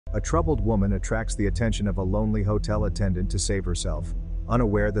A troubled woman attracts the attention of a lonely hotel attendant to save herself,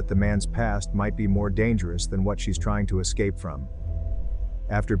 unaware that the man's past might be more dangerous than what she's trying to escape from.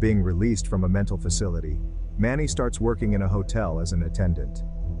 After being released from a mental facility, Manny starts working in a hotel as an attendant.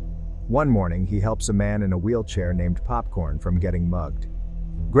 One morning, he helps a man in a wheelchair named Popcorn from getting mugged.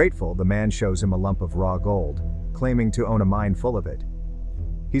 Grateful, the man shows him a lump of raw gold, claiming to own a mine full of it.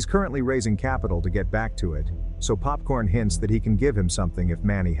 He's currently raising capital to get back to it, so Popcorn hints that he can give him something if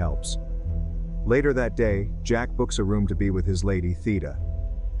Manny helps. Later that day, Jack books a room to be with his lady, Theta.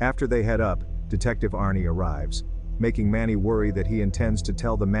 After they head up, Detective Arnie arrives, making Manny worry that he intends to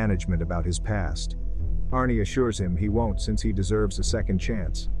tell the management about his past. Arnie assures him he won't since he deserves a second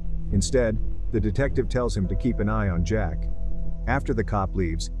chance. Instead, the detective tells him to keep an eye on Jack. After the cop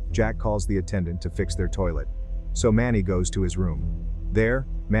leaves, Jack calls the attendant to fix their toilet. So Manny goes to his room. There,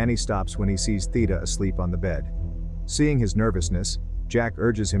 Manny stops when he sees Theta asleep on the bed. Seeing his nervousness, Jack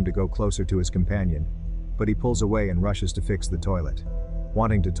urges him to go closer to his companion, but he pulls away and rushes to fix the toilet.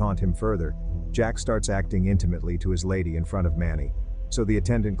 Wanting to taunt him further, Jack starts acting intimately to his lady in front of Manny, so the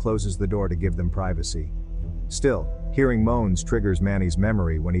attendant closes the door to give them privacy. Still, hearing moans triggers Manny's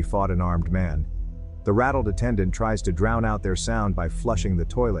memory when he fought an armed man. The rattled attendant tries to drown out their sound by flushing the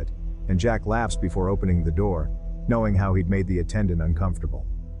toilet, and Jack laughs before opening the door, knowing how he'd made the attendant uncomfortable.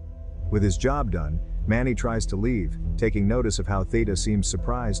 With his job done, Manny tries to leave, taking notice of how Theta seems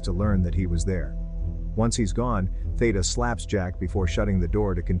surprised to learn that he was there. Once he's gone, Theta slaps Jack before shutting the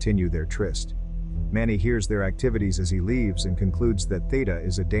door to continue their tryst. Manny hears their activities as he leaves and concludes that Theta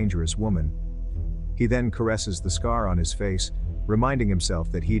is a dangerous woman. He then caresses the scar on his face, reminding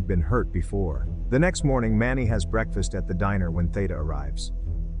himself that he'd been hurt before. The next morning, Manny has breakfast at the diner when Theta arrives.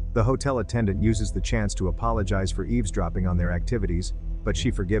 The hotel attendant uses the chance to apologize for eavesdropping on their activities, but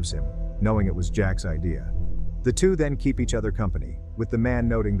she forgives him, knowing it was Jack's idea. The two then keep each other company, with the man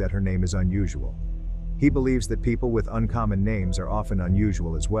noting that her name is unusual. He believes that people with uncommon names are often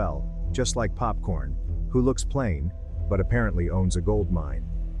unusual as well, just like Popcorn, who looks plain, but apparently owns a gold mine.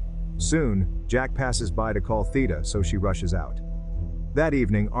 Soon, Jack passes by to call Theta, so she rushes out. That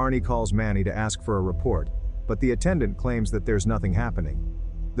evening, Arnie calls Manny to ask for a report, but the attendant claims that there's nothing happening.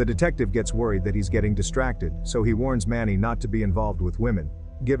 The detective gets worried that he's getting distracted, so he warns Manny not to be involved with women,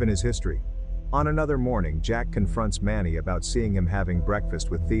 given his history. On another morning, Jack confronts Manny about seeing him having breakfast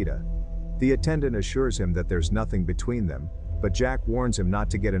with Theta. The attendant assures him that there's nothing between them, but Jack warns him not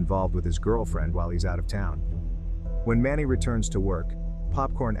to get involved with his girlfriend while he's out of town. When Manny returns to work,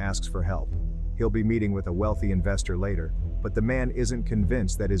 Popcorn asks for help. He'll be meeting with a wealthy investor later, but the man isn't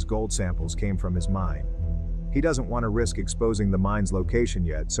convinced that his gold samples came from his mine. He doesn't want to risk exposing the mine's location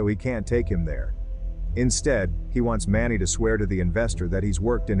yet, so he can't take him there. Instead, he wants Manny to swear to the investor that he's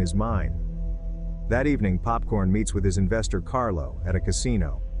worked in his mine. That evening, Popcorn meets with his investor Carlo at a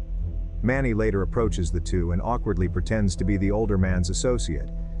casino. Manny later approaches the two and awkwardly pretends to be the older man's associate.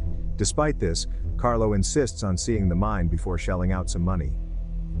 Despite this, Carlo insists on seeing the mine before shelling out some money.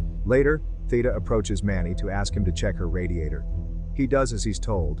 Later, Theta approaches Manny to ask him to check her radiator. He does as he's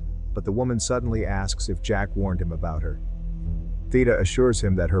told, but the woman suddenly asks if Jack warned him about her. Theta assures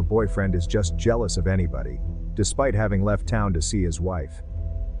him that her boyfriend is just jealous of anybody, despite having left town to see his wife.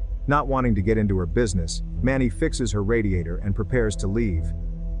 Not wanting to get into her business, Manny fixes her radiator and prepares to leave.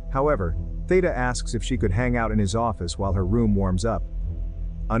 However, Theta asks if she could hang out in his office while her room warms up.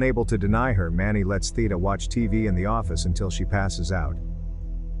 Unable to deny her, Manny lets Theta watch TV in the office until she passes out.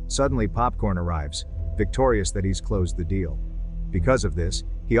 Suddenly, Popcorn arrives, victorious that he's closed the deal. Because of this,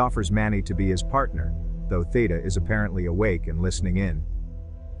 he offers Manny to be his partner, though Theta is apparently awake and listening in.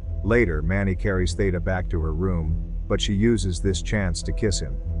 Later, Manny carries Theta back to her room, but she uses this chance to kiss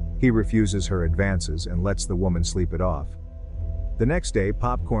him. He refuses her advances and lets the woman sleep it off. The next day,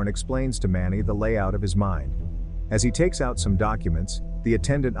 Popcorn explains to Manny the layout of his mine. As he takes out some documents, the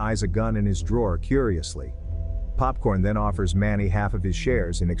attendant eyes a gun in his drawer curiously. Popcorn then offers Manny half of his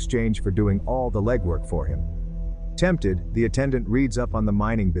shares in exchange for doing all the legwork for him. Tempted, the attendant reads up on the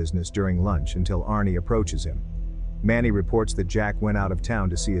mining business during lunch until Arnie approaches him. Manny reports that Jack went out of town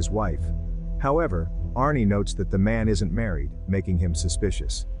to see his wife. However, Arnie notes that the man isn't married, making him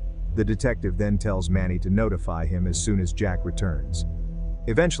suspicious. The detective then tells Manny to notify him as soon as Jack returns.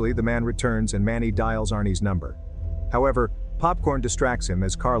 Eventually, the man returns and Manny dials Arnie's number. However, Popcorn distracts him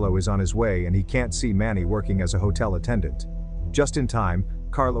as Carlo is on his way and he can't see Manny working as a hotel attendant. Just in time,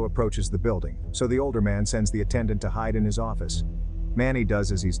 Carlo approaches the building, so the older man sends the attendant to hide in his office. Manny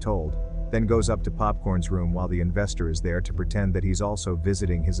does as he's told, then goes up to Popcorn's room while the investor is there to pretend that he's also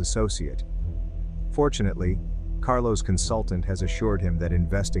visiting his associate. Fortunately, Carlo's consultant has assured him that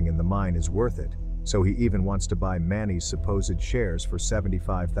investing in the mine is worth it, so he even wants to buy Manny's supposed shares for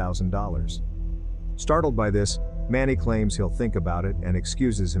 $75,000. Startled by this, Manny claims he'll think about it and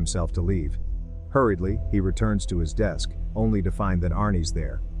excuses himself to leave. Hurriedly, he returns to his desk, only to find that Arnie's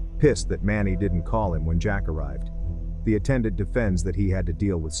there, pissed that Manny didn't call him when Jack arrived. The attendant defends that he had to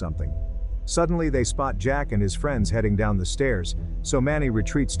deal with something. Suddenly they spot Jack and his friends heading down the stairs, so Manny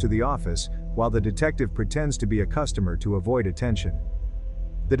retreats to the office, while the detective pretends to be a customer to avoid attention.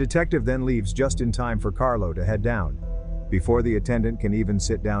 The detective then leaves just in time for Carlo to head down. Before the attendant can even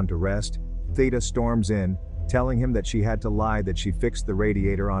sit down to rest, Theta storms in, telling him that she had to lie that she fixed the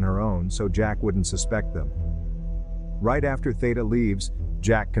radiator on her own so Jack wouldn't suspect them. Right after Theta leaves,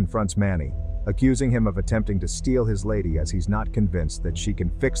 Jack confronts Manny, accusing him of attempting to steal his lady as he's not convinced that she can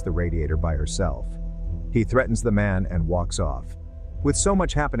fix the radiator by herself. He threatens the man and walks off. With so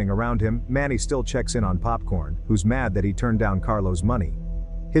much happening around him, Manny still checks in on Popcorn, who's mad that he turned down Carlo's money.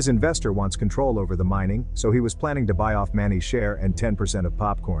 His investor wants control over the mining, so he was planning to buy off Manny's share and 10% of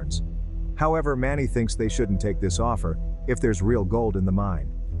Popcorn's. However, Manny thinks they shouldn't take this offer if there's real gold in the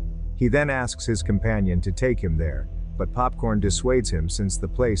mine. He then asks his companion to take him there, but Popcorn dissuades him since the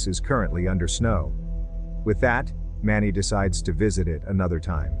place is currently under snow. With that, Manny decides to visit it another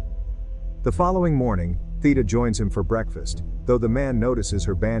time. The following morning, Theta joins him for breakfast, though the man notices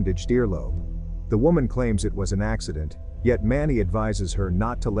her bandaged earlobe. The woman claims it was an accident, yet Manny advises her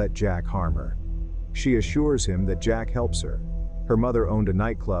not to let Jack harm her. She assures him that Jack helps her. Her mother owned a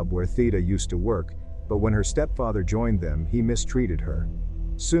nightclub where Theta used to work, but when her stepfather joined them, he mistreated her.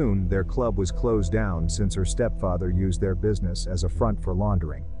 Soon, their club was closed down since her stepfather used their business as a front for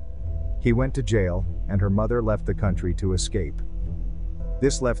laundering. He went to jail, and her mother left the country to escape.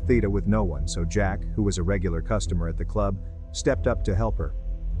 This left Theta with no one, so Jack, who was a regular customer at the club, stepped up to help her.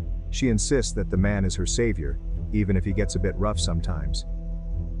 She insists that the man is her savior, even if he gets a bit rough sometimes.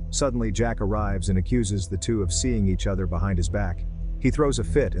 Suddenly, Jack arrives and accuses the two of seeing each other behind his back. He throws a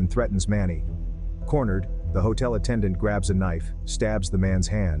fit and threatens Manny. Cornered, the hotel attendant grabs a knife, stabs the man's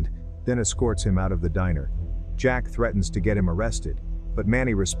hand, then escorts him out of the diner. Jack threatens to get him arrested, but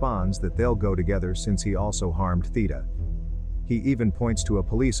Manny responds that they'll go together since he also harmed Theta. He even points to a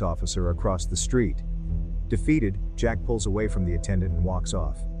police officer across the street. Defeated, Jack pulls away from the attendant and walks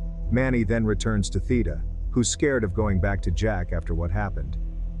off. Manny then returns to Theta, who's scared of going back to Jack after what happened.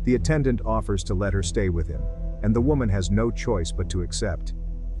 The attendant offers to let her stay with him, and the woman has no choice but to accept.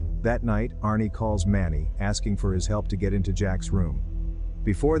 That night, Arnie calls Manny, asking for his help to get into Jack's room.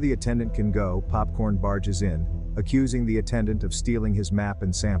 Before the attendant can go, Popcorn barges in, accusing the attendant of stealing his map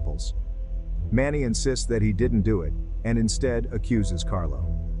and samples. Manny insists that he didn't do it, and instead accuses Carlo.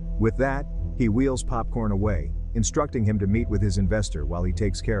 With that, he wheels Popcorn away, instructing him to meet with his investor while he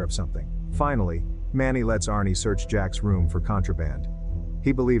takes care of something. Finally, Manny lets Arnie search Jack's room for contraband.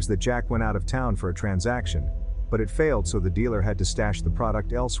 He believes that Jack went out of town for a transaction, but it failed, so the dealer had to stash the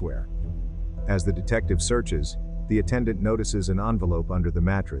product elsewhere. As the detective searches, the attendant notices an envelope under the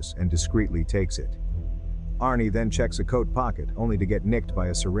mattress and discreetly takes it. Arnie then checks a coat pocket, only to get nicked by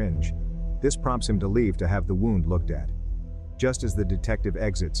a syringe. This prompts him to leave to have the wound looked at. Just as the detective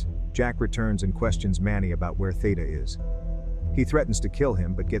exits, Jack returns and questions Manny about where Theta is. He threatens to kill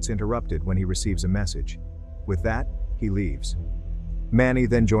him but gets interrupted when he receives a message. With that, he leaves. Manny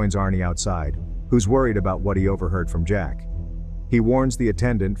then joins Arnie outside, who's worried about what he overheard from Jack. He warns the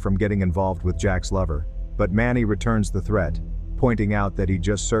attendant from getting involved with Jack's lover, but Manny returns the threat, pointing out that he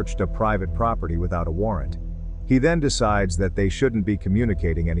just searched a private property without a warrant. He then decides that they shouldn't be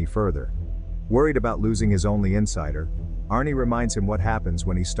communicating any further. Worried about losing his only insider, Arnie reminds him what happens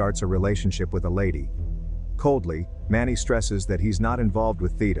when he starts a relationship with a lady. Coldly, Manny stresses that he's not involved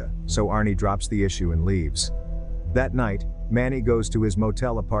with Theta, so Arnie drops the issue and leaves. That night, Manny goes to his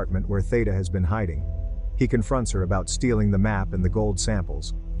motel apartment where Theta has been hiding. He confronts her about stealing the map and the gold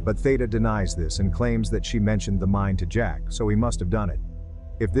samples, but Theta denies this and claims that she mentioned the mine to Jack, so he must have done it.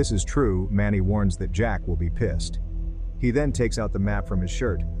 If this is true, Manny warns that Jack will be pissed. He then takes out the map from his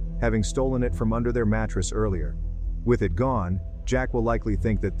shirt, having stolen it from under their mattress earlier. With it gone, Jack will likely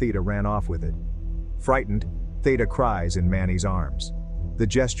think that Theta ran off with it. Frightened, Theta cries in Manny's arms. The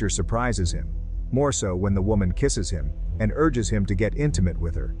gesture surprises him, more so when the woman kisses him and urges him to get intimate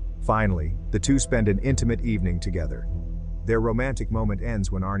with her. Finally, the two spend an intimate evening together. Their romantic moment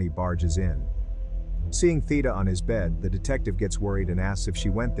ends when Arnie barges in. Seeing Theta on his bed, the detective gets worried and asks if she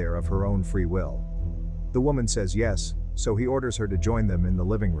went there of her own free will. The woman says yes, so he orders her to join them in the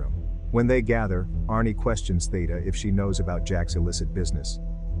living room. When they gather, Arnie questions Theta if she knows about Jack's illicit business.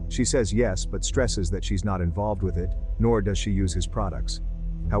 She says yes, but stresses that she's not involved with it, nor does she use his products.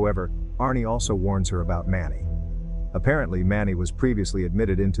 However, Arnie also warns her about Manny. Apparently, Manny was previously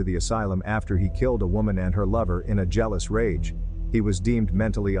admitted into the asylum after he killed a woman and her lover in a jealous rage. He was deemed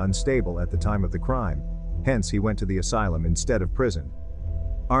mentally unstable at the time of the crime, hence he went to the asylum instead of prison.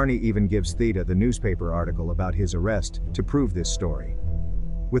 Arnie even gives Theda the newspaper article about his arrest to prove this story.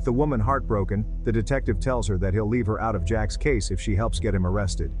 With the woman heartbroken, the detective tells her that he'll leave her out of Jack's case if she helps get him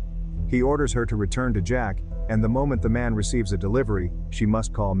arrested. He orders her to return to Jack, and the moment the man receives a delivery, she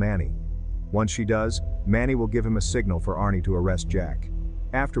must call Manny. Once she does, Manny will give him a signal for Arnie to arrest Jack.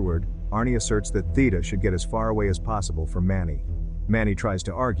 Afterward, Arnie asserts that Theda should get as far away as possible from Manny. Manny tries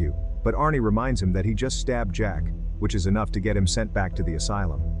to argue, but Arnie reminds him that he just stabbed Jack, which is enough to get him sent back to the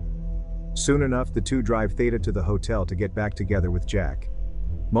asylum. Soon enough, the two drive Theda to the hotel to get back together with Jack.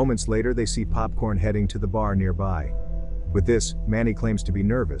 Moments later, they see Popcorn heading to the bar nearby. With this, Manny claims to be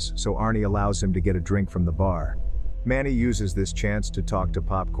nervous, so Arnie allows him to get a drink from the bar. Manny uses this chance to talk to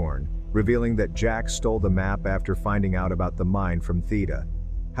Popcorn, revealing that Jack stole the map after finding out about the mine from Theda.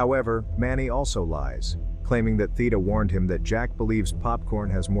 However, Manny also lies, claiming that Theda warned him that Jack believes Popcorn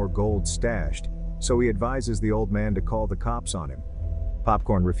has more gold stashed, so he advises the old man to call the cops on him.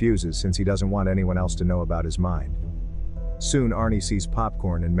 Popcorn refuses since he doesn't want anyone else to know about his mine. Soon Arnie sees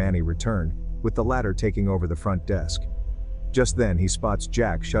Popcorn and Manny return, with the latter taking over the front desk. Just then he spots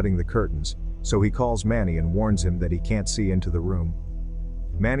Jack shutting the curtains, so he calls Manny and warns him that he can't see into the room.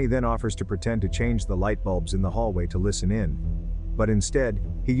 Manny then offers to pretend to change the light bulbs in the hallway to listen in, but instead,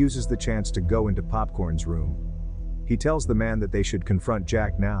 he uses the chance to go into Popcorn's room. He tells the man that they should confront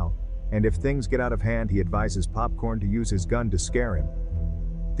Jack now, and if things get out of hand, he advises Popcorn to use his gun to scare him.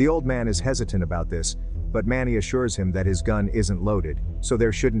 The old man is hesitant about this, but Manny assures him that his gun isn't loaded, so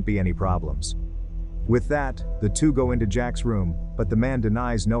there shouldn't be any problems. With that, the two go into Jack's room, but the man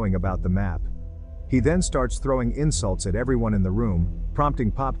denies knowing about the map. He then starts throwing insults at everyone in the room,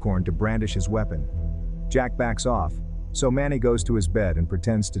 prompting Popcorn to brandish his weapon. Jack backs off, so Manny goes to his bed and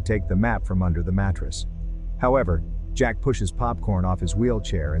pretends to take the map from under the mattress. However, Jack pushes Popcorn off his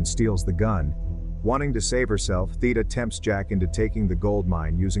wheelchair and steals the gun. Wanting to save herself, Theda tempts Jack into taking the gold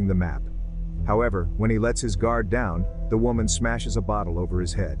mine using the map. However, when he lets his guard down, the woman smashes a bottle over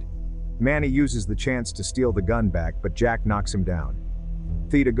his head. Manny uses the chance to steal the gun back, but Jack knocks him down.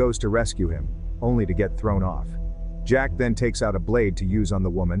 Theda goes to rescue him, only to get thrown off. Jack then takes out a blade to use on the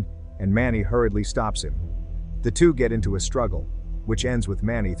woman, and Manny hurriedly stops him. The two get into a struggle, which ends with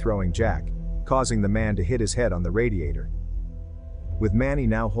Manny throwing Jack, causing the man to hit his head on the radiator. With Manny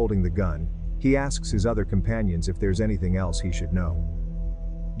now holding the gun, he asks his other companions if there's anything else he should know.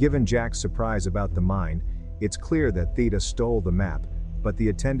 Given Jack's surprise about the mine, it's clear that Theda stole the map, but the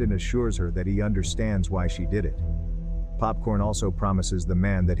attendant assures her that he understands why she did it. Popcorn also promises the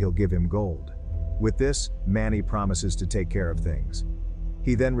man that he'll give him gold. With this, Manny promises to take care of things.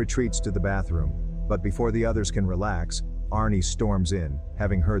 He then retreats to the bathroom, but before the others can relax, Arnie storms in,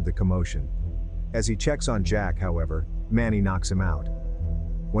 having heard the commotion. As he checks on Jack, however, Manny knocks him out.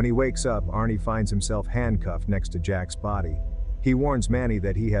 When he wakes up, Arnie finds himself handcuffed next to Jack's body. He warns Manny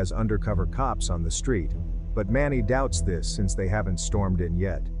that he has undercover cops on the street, but Manny doubts this since they haven't stormed in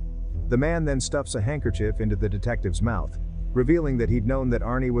yet. The man then stuffs a handkerchief into the detective's mouth, revealing that he'd known that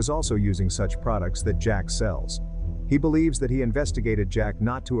Arnie was also using such products that Jack sells. He believes that he investigated Jack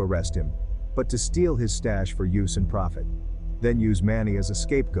not to arrest him, but to steal his stash for use and profit, then use Manny as a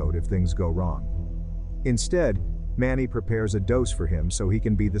scapegoat if things go wrong. Instead, Manny prepares a dose for him so he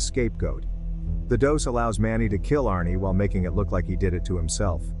can be the scapegoat. The dose allows Manny to kill Arnie while making it look like he did it to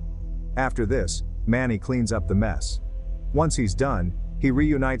himself. After this, Manny cleans up the mess. Once he's done, he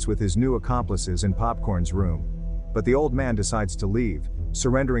reunites with his new accomplices in Popcorn's room. But the old man decides to leave,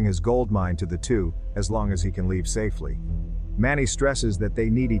 surrendering his gold mine to the two, as long as he can leave safely. Manny stresses that they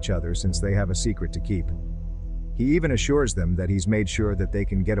need each other since they have a secret to keep. He even assures them that he's made sure that they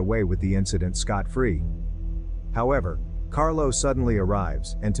can get away with the incident scot-free. However, Carlo suddenly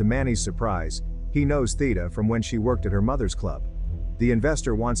arrives, and to Manny's surprise, he knows Theda from when she worked at her mother's club. The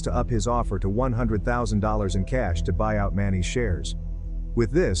investor wants to up his offer to $100,000 in cash to buy out Manny's shares.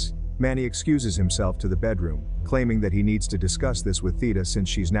 With this, Manny excuses himself to the bedroom, claiming that he needs to discuss this with Theda since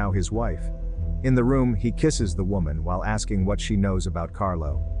she's now his wife. In the room, he kisses the woman while asking what she knows about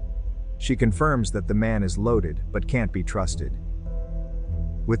Carlo. She confirms that the man is loaded but can't be trusted.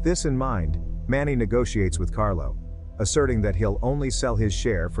 With this in mind, Manny negotiates with Carlo, asserting that he'll only sell his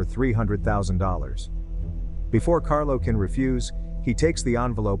share for $300,000. Before Carlo can refuse, he takes the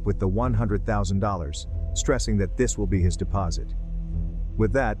envelope with the $100,000, stressing that this will be his deposit.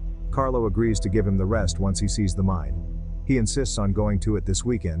 With that, Carlo agrees to give him the rest once he sees the mine. He insists on going to it this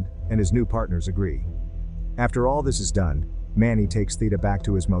weekend, and his new partners agree. After all this is done, Manny takes Theda back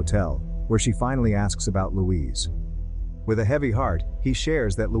to his motel, where she finally asks about Louise. With a heavy heart, he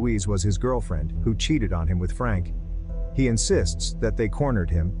shares that Louise was his girlfriend, who cheated on him with Frank. He insists that they cornered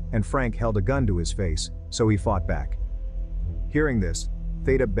him, and Frank held a gun to his face, so he fought back. Hearing this,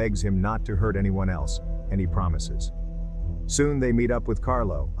 Theta begs him not to hurt anyone else, and he promises. Soon they meet up with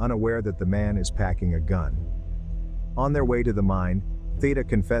Carlo, unaware that the man is packing a gun. On their way to the mine, Theta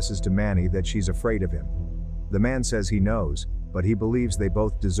confesses to Manny that she's afraid of him. The man says he knows, but he believes they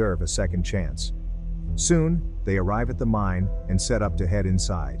both deserve a second chance. Soon, they arrive at the mine and set up to head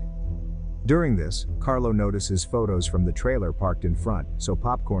inside. During this, Carlo notices photos from the trailer parked in front, so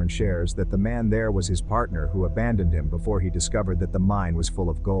Popcorn shares that the man there was his partner who abandoned him before he discovered that the mine was full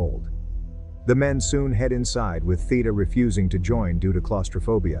of gold. The men soon head inside, with Theta refusing to join due to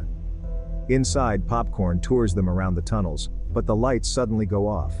claustrophobia. Inside, Popcorn tours them around the tunnels, but the lights suddenly go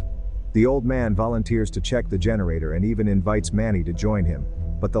off. The old man volunteers to check the generator and even invites Manny to join him,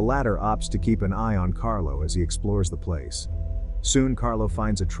 but the latter opts to keep an eye on Carlo as he explores the place. Soon Carlo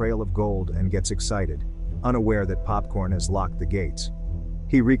finds a trail of gold and gets excited, unaware that Popcorn has locked the gates.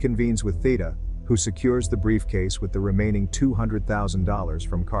 He reconvenes with Theta, who secures the briefcase with the remaining $200,000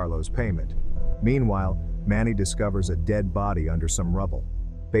 from Carlo's payment. Meanwhile, Manny discovers a dead body under some rubble.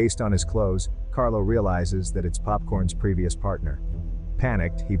 Based on his clothes, Carlo realizes that it's Popcorn's previous partner.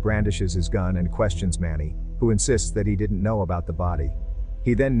 Panicked, he brandishes his gun and questions Manny, who insists that he didn't know about the body.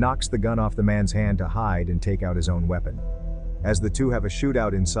 He then knocks the gun off the man's hand to hide and take out his own weapon. As the two have a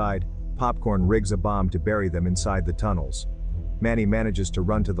shootout inside, Popcorn rigs a bomb to bury them inside the tunnels. Manny manages to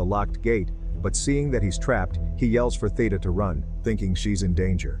run to the locked gate, but seeing that he's trapped, he yells for Theta to run, thinking she's in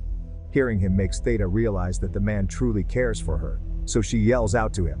danger. Hearing him makes Theta realize that the man truly cares for her, so she yells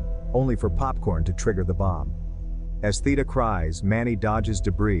out to him, only for Popcorn to trigger the bomb. As Theta cries, Manny dodges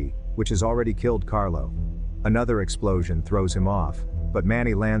debris, which has already killed Carlo. Another explosion throws him off, but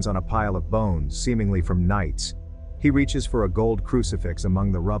Manny lands on a pile of bones, seemingly from knights. He reaches for a gold crucifix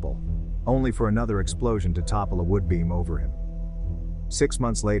among the rubble, only for another explosion to topple a wood beam over him. 6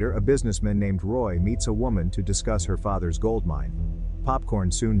 months later, a businessman named Roy meets a woman to discuss her father's gold mine.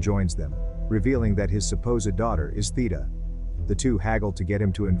 Popcorn soon joins them, revealing that his supposed daughter is Theta. The two haggle to get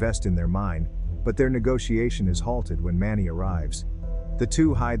him to invest in their mine, but their negotiation is halted when Manny arrives. The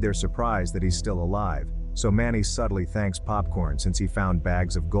two hide their surprise that he's still alive, so Manny subtly thanks Popcorn since he found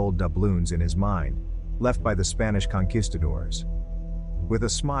bags of gold doubloons in his mine, left by the Spanish conquistadors. With a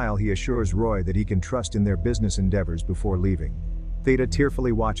smile, he assures Roy that he can trust in their business endeavors before leaving. Theta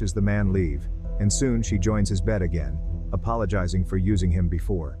tearfully watches the man leave, and soon she joins his bed again, apologizing for using him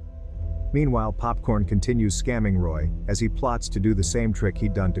before. Meanwhile, Popcorn continues scamming Roy as he plots to do the same trick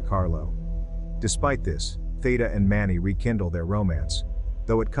he'd done to Carlo. Despite this, Theta and Manny rekindle their romance,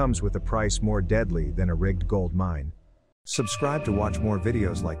 though it comes with a price more deadly than a rigged gold mine. Subscribe to watch more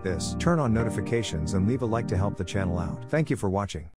videos like this, turn on notifications and leave a like to help the channel out. Thank you for watching.